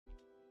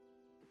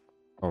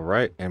All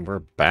right, and we're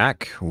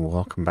back.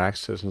 Welcome back,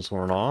 citizens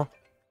one and all.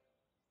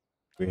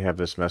 We have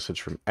this message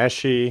from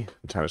Eshi.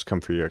 The time has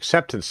come for your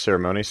acceptance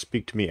ceremony.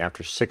 Speak to me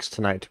after 6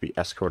 tonight to be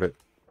escorted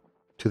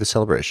to the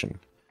celebration.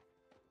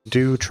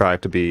 Do try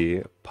to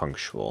be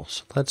punctual.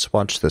 So let's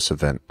watch this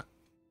event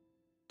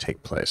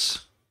take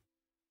place.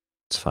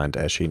 Let's find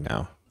Eshi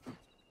now.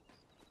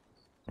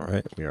 All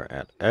right, we are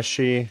at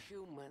Eshi.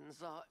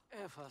 Humans are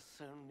ever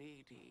so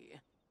needy.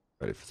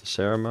 Ready for the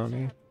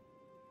ceremony.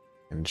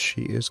 And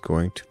she is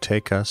going to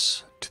take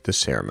us to the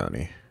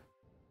ceremony.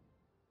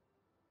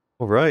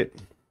 All right.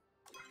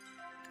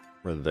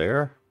 We're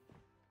there.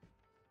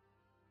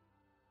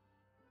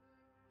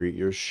 Greet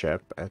your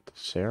Shepp at the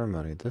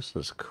ceremony. This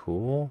is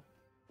cool.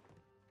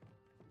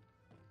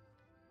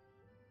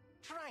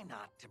 Try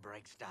not to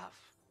break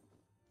stuff.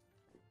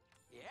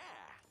 Yeah.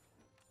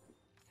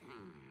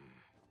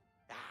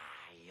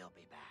 You'll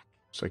be back.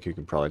 Looks like you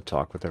can probably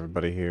talk with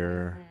everybody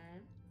here.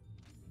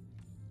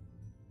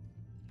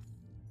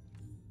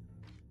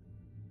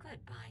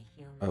 Goodbye,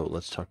 human. Oh,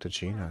 let's talk to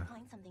Gina.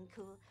 Find something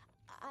cool.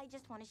 I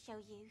just want to show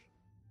you.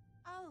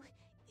 Oh,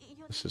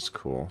 you're This is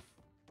cool.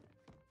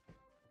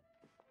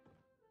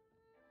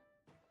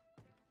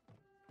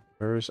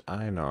 Where's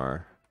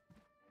Einar?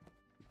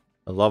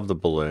 I love the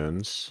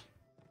balloons.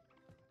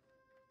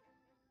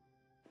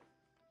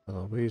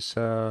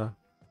 Eloisa.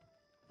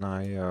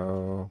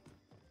 Nio.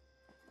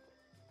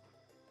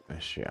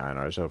 Actually,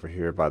 Einar's over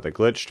here by the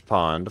glitched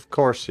pond. Of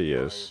course he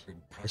is.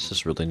 This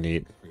is really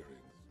neat.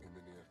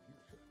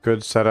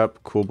 Good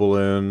setup, cool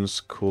balloons,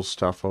 cool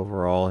stuff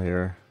overall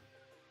here.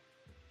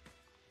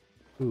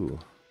 Ooh.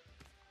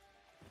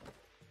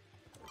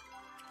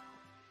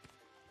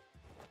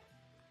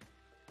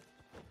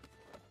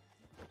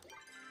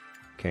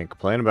 Can't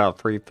complain about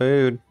free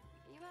food.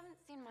 You haven't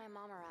seen my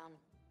mom around,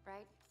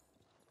 right?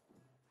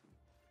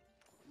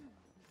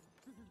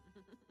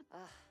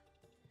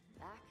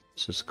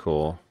 This is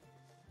cool.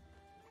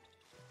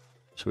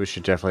 So we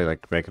should definitely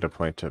like make it a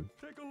point to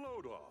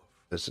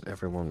visit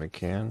everyone we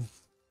can.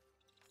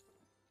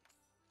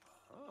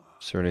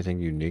 Is there anything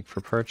unique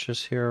for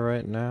purchase here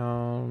right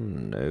now?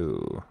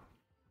 No.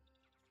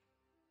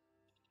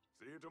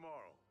 See you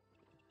tomorrow.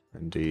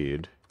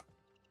 Indeed.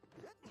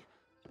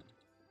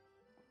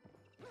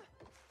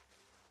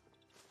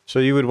 So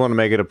you would want to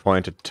make it a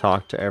point to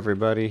talk to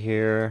everybody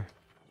here.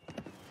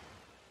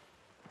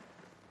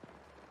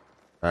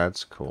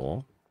 That's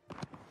cool.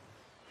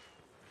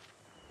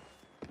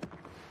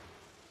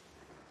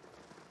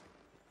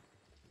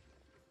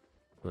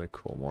 Really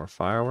cool. More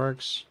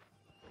fireworks.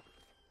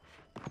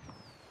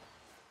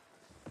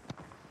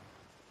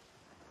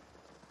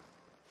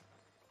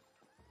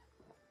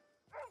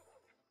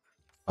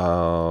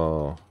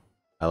 Oh,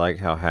 I like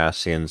how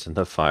Hassian's in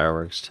the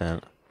fireworks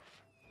tent.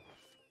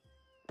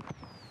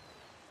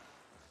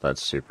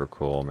 That's super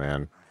cool,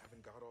 man. I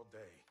haven't got all day.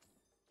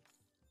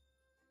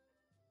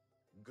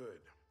 Good.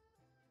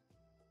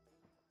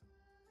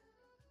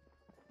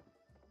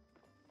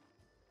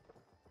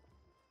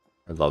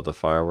 I love the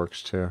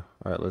fireworks too.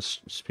 All right,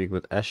 let's speak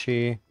with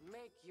Eshi.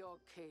 Make your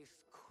case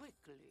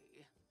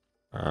quickly.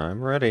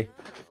 I'm ready.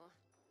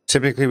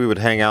 Typically we would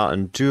hang out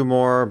and do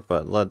more,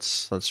 but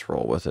let's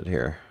roll with it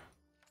here.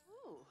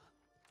 Ooh.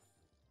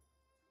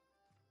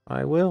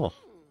 I will.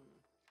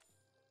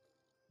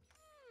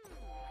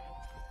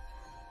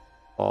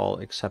 Fall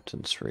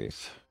acceptance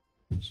wreath.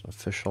 It's an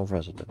official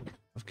resident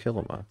of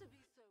Kilima.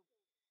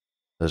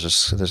 There's a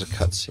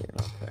cutscene.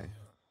 Okay.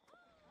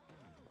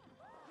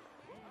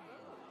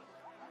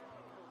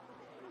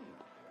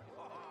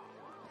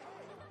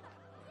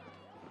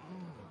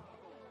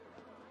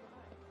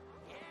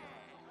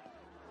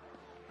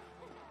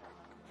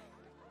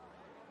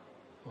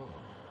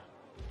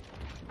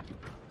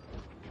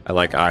 I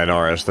like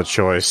Einar as the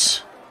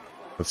choice.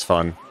 That's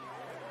fun.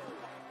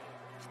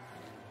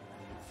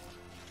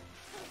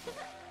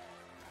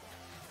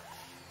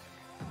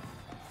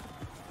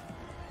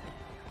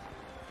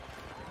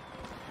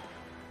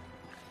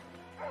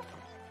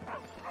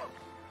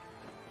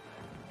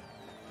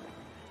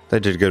 They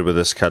did good with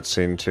this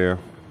cutscene too.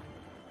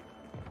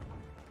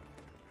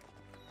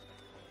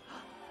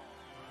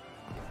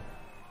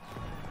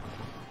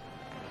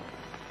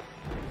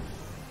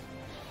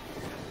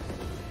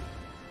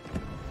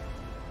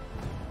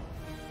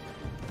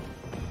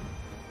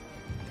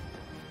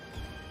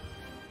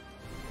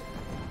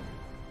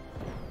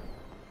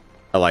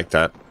 I like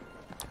that.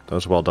 That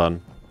was well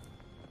done.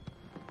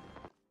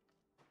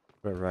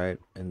 We're right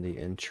in the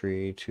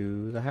entry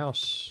to the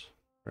house.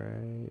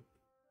 Right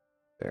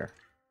there.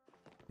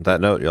 On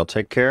that note, y'all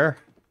take care.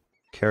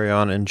 Carry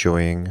on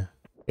enjoying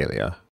Palia.